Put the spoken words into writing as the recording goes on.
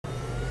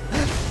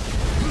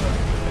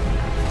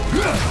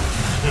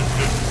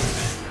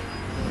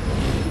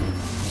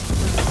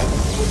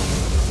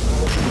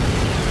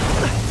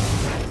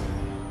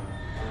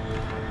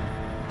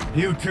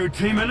You two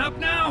teaming up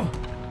now?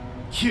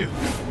 Cute.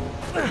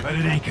 But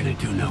it ain't gonna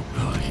do no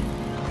good.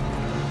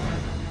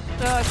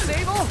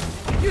 Sable?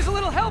 Use a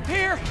little help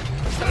here!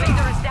 The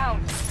laser is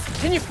down.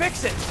 Can you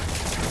fix it?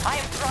 I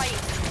am trying.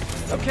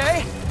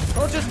 Okay,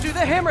 I'll just do the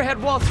hammerhead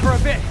waltz for a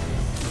bit.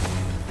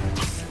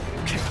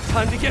 Okay,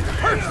 time to get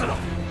personal!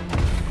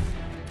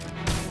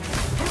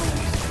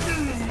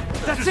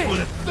 That's I just it!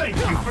 want to thank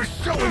you for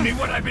showing me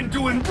what I've been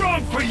doing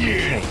wrong for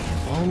years!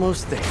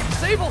 Almost there.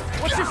 Sable,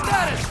 what's your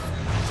status?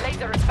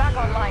 Laser is back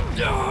online.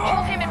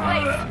 Hold him in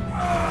place.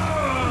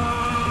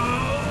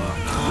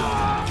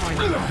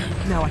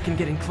 Now I can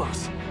get in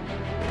close.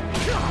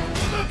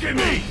 Look at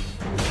me!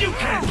 You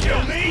can't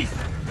kill me!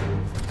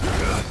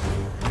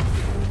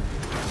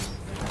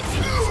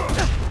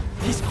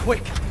 He's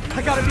quick.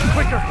 I gotta be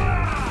quicker.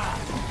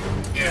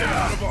 Get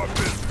out of our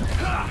business!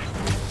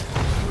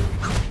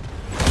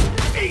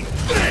 Eat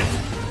this!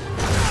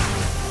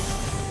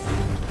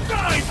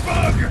 Die,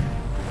 bug!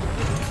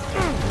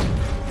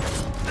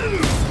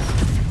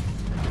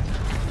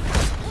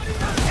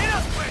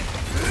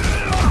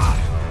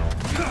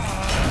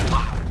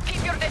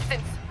 Keep your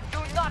distance. Do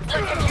not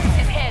let him use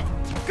his head.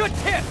 Good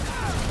tip!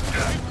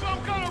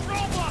 Some kind of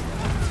robot!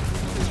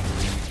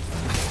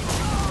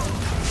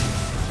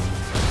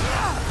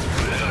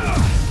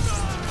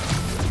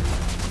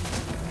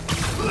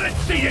 Let's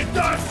see you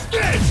dodge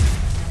this!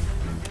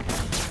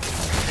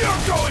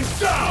 You're going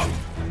down!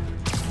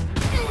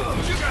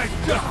 You guys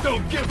just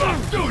don't give up,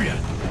 do you?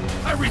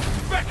 I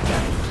respect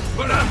that,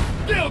 but I'm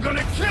still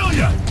gonna kill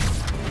you!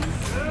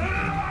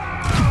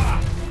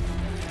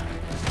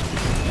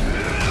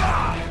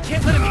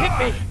 Can't let him hit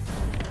me!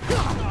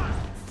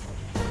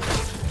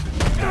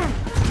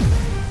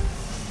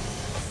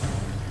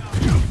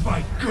 You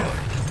fight good,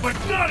 but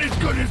not as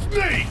good as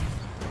me!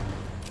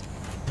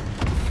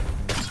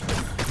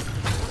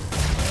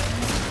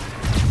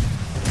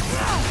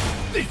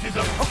 This is a...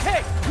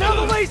 Okay, now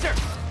the laser!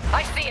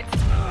 I see it.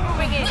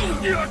 Moving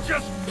in. You're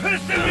just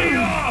pissing me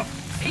off!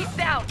 He's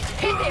down.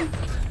 Hit him.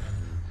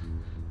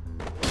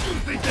 You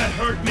think that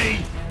hurt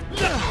me?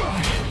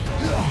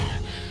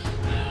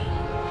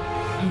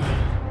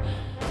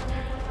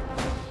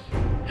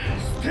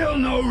 Still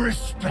no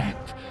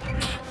respect.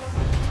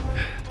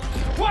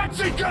 What's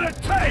it gonna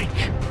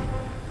take?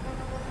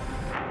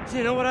 Do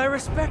you know what I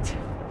respect?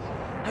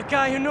 A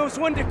guy who knows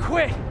when to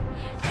quit.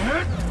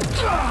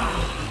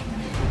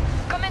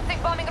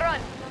 Commencing bombing run.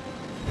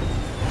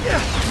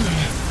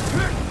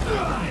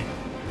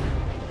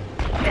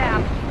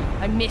 Damn.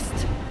 I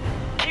missed.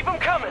 Keep him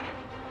coming.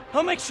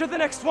 I'll make sure the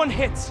next one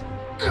hits.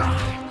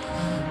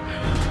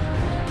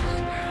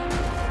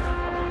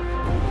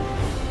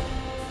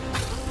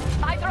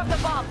 I dropped the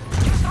bomb.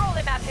 Throw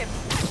them at him.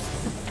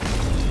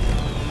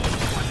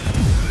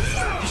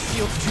 His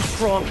shield's too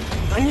strong.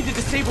 I need to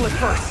disable it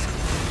first.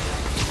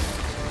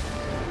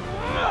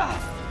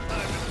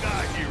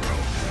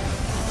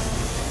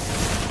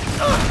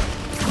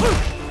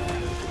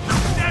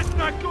 That's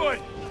not good!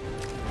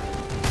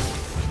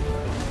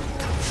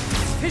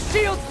 His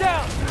shield's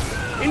down!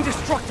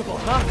 Indestructible,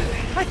 huh?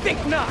 I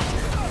think not!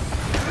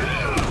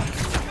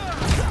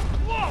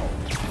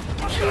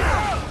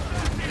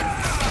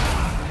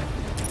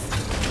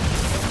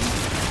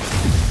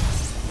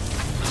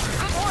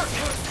 Good work.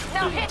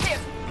 Now hit him.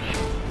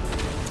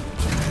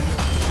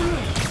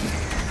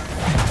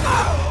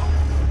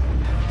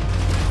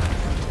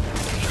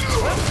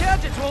 Those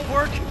gadgets won't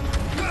work!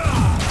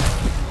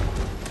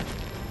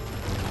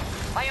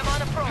 I am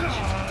on approach.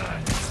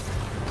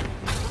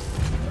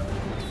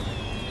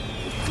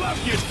 Love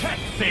your tech,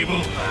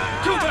 Sable!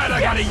 Too bad I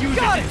gotta use it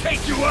to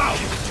take you out!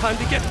 Time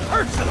to get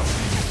personal!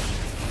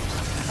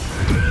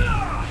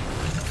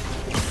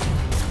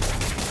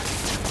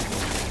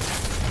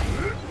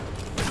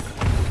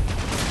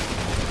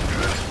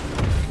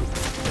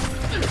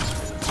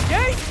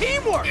 Yay,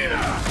 teamwork!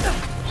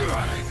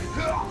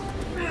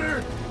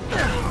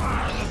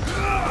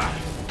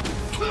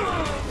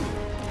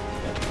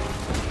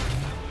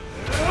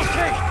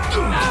 Okay,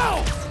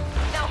 now!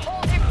 Now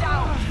hold him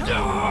down.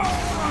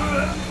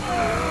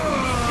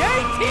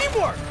 Yay,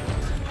 teamwork!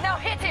 Now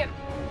hit him.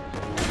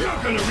 You're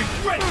gonna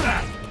regret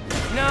that!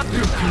 Nah.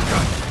 You two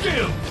got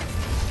skills!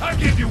 I'll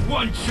give you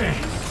one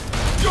chance!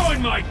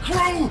 Join my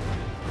crew,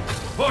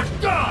 or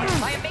die!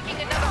 I am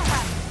making another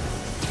pass.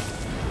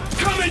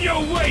 Coming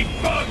your way,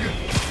 bug!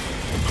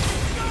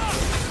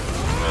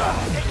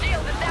 The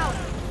shield is down.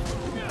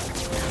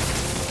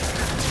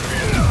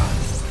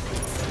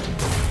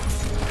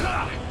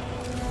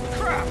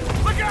 Crap!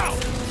 Look out!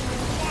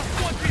 Lost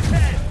one's his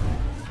head!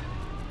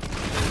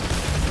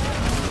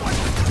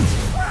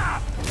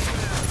 Crap!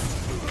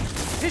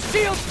 His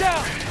shield's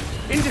down!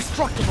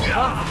 Indestructible,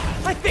 huh?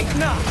 I think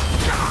not!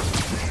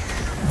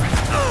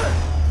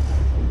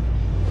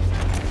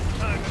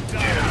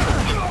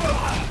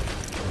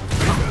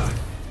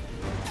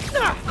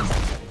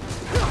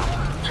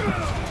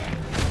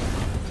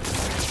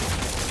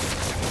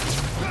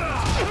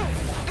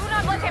 Do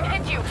not let him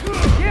hit you.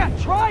 Yeah,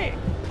 try it!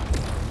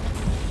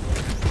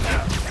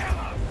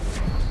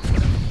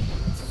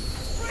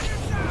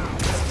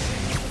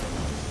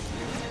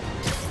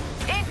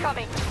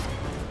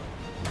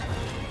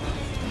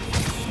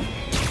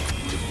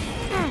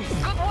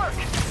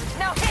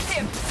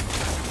 him!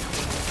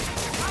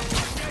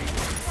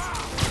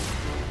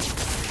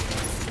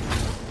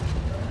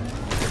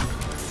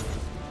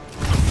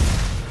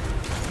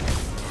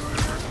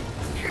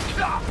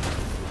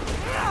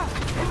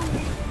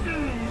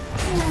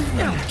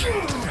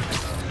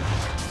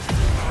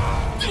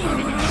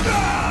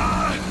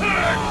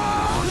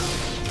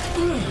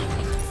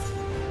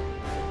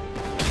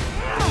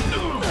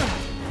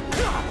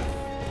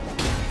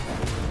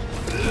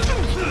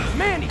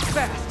 Man, he's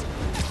fast!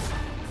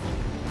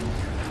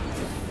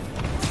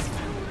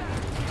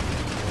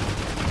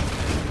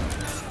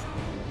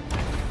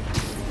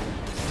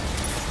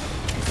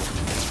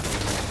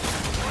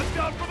 Watch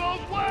out for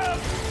those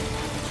webs!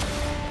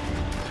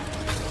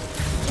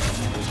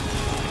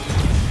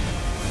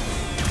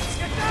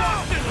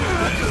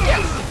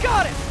 Yes,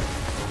 got it!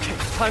 Okay,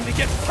 time to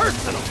get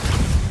personal!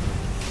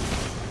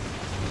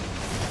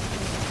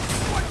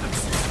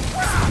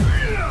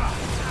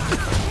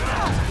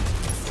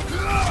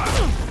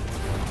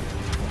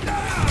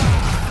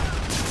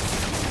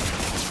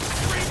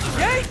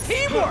 Yay,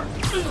 teamwork!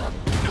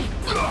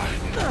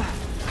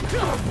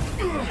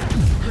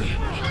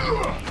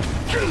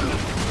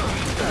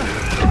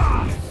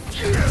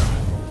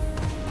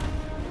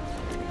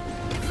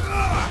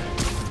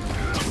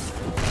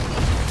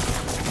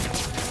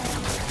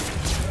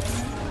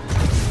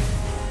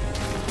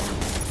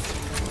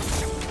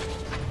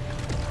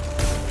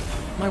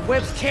 My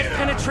webs can't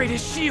penetrate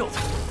his shield!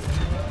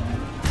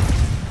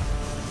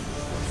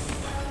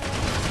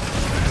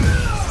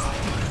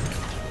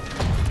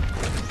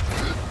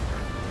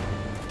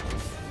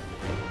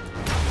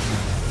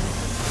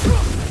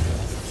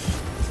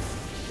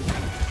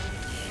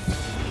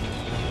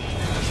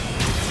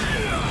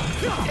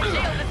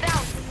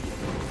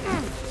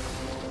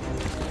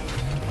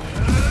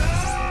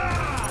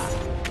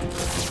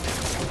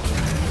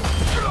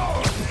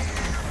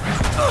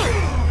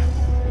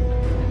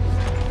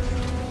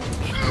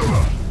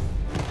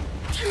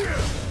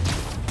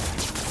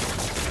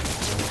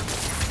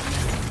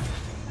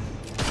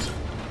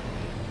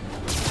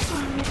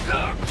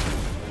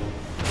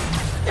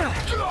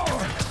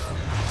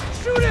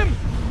 Shoot him!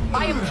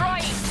 I am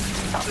trying!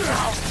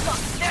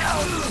 No!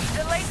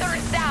 The laser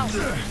is down!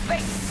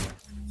 Wait!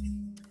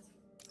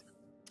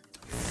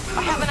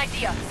 I have an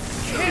idea!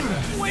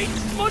 Can't wait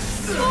much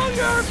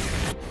longer!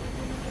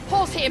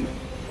 Pulse him!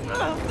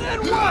 Then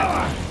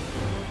what?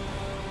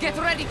 Get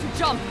ready to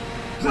jump!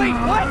 Wait,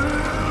 what?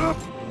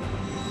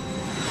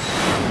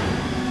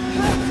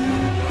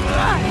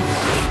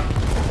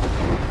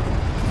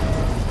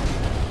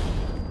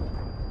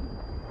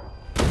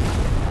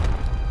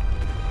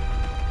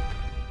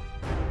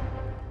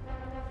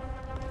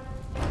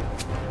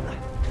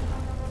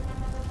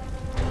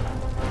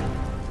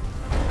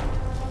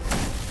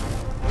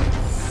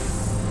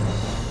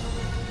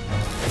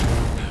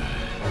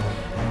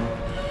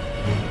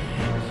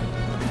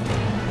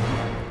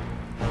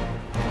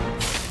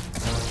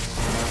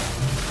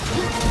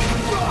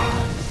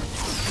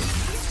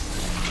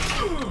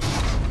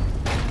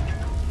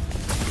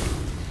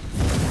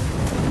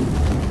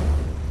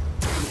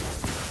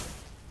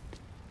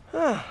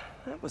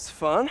 That was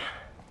fun.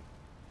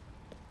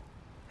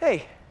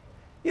 Hey,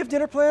 you have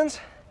dinner plans?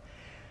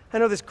 I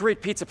know this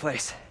great pizza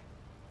place.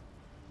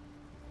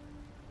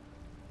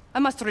 I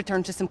must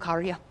return to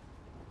Simcaria.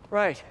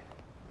 Right.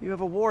 You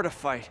have a war to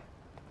fight.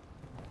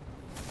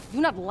 I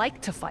do not like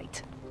to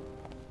fight.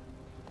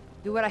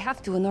 Do what I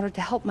have to in order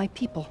to help my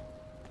people.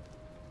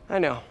 I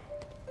know.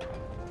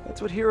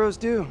 That's what heroes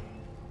do.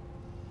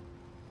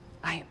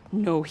 I am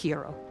no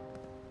hero.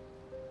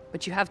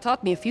 But you have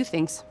taught me a few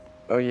things.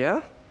 Oh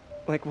yeah?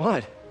 Like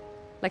what?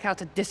 Like how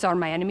to disarm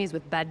my enemies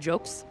with bad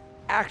jokes.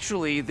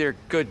 Actually, they're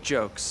good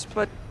jokes,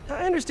 but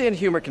I understand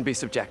humor can be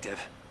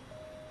subjective.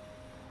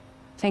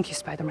 Thank you,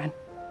 Spider-Man.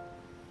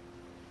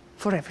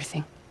 For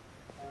everything.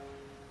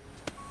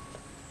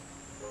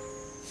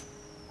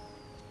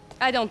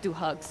 I don't do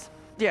hugs.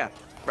 Yeah,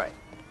 right.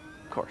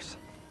 Of course.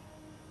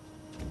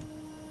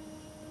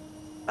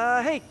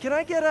 Hey, can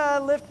I get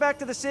a lift back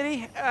to the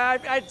city?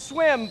 I'd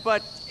swim,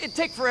 but it'd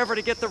take forever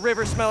to get the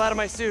river smell out of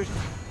my suit.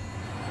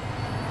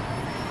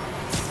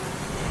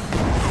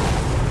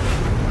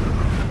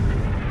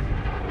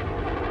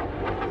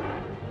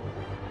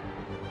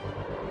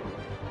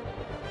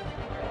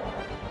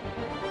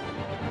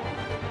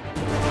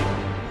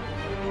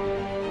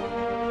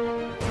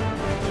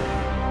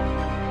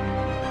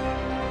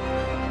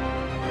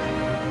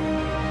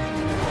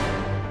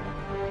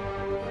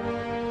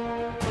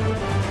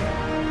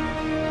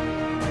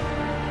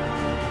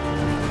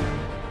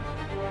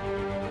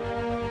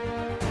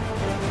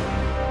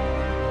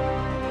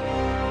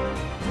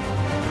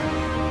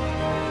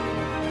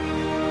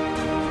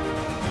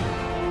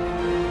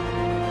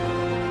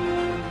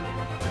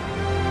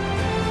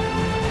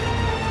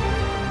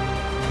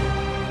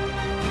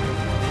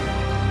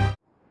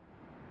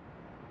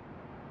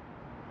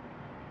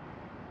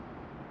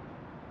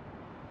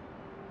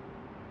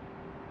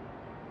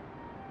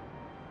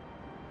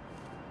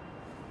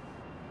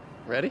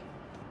 Ready?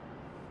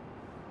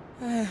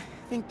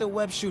 think the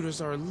web shooters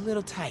are a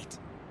little tight.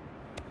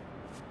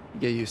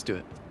 Get used to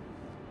it.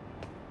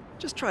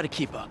 Just try to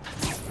keep up.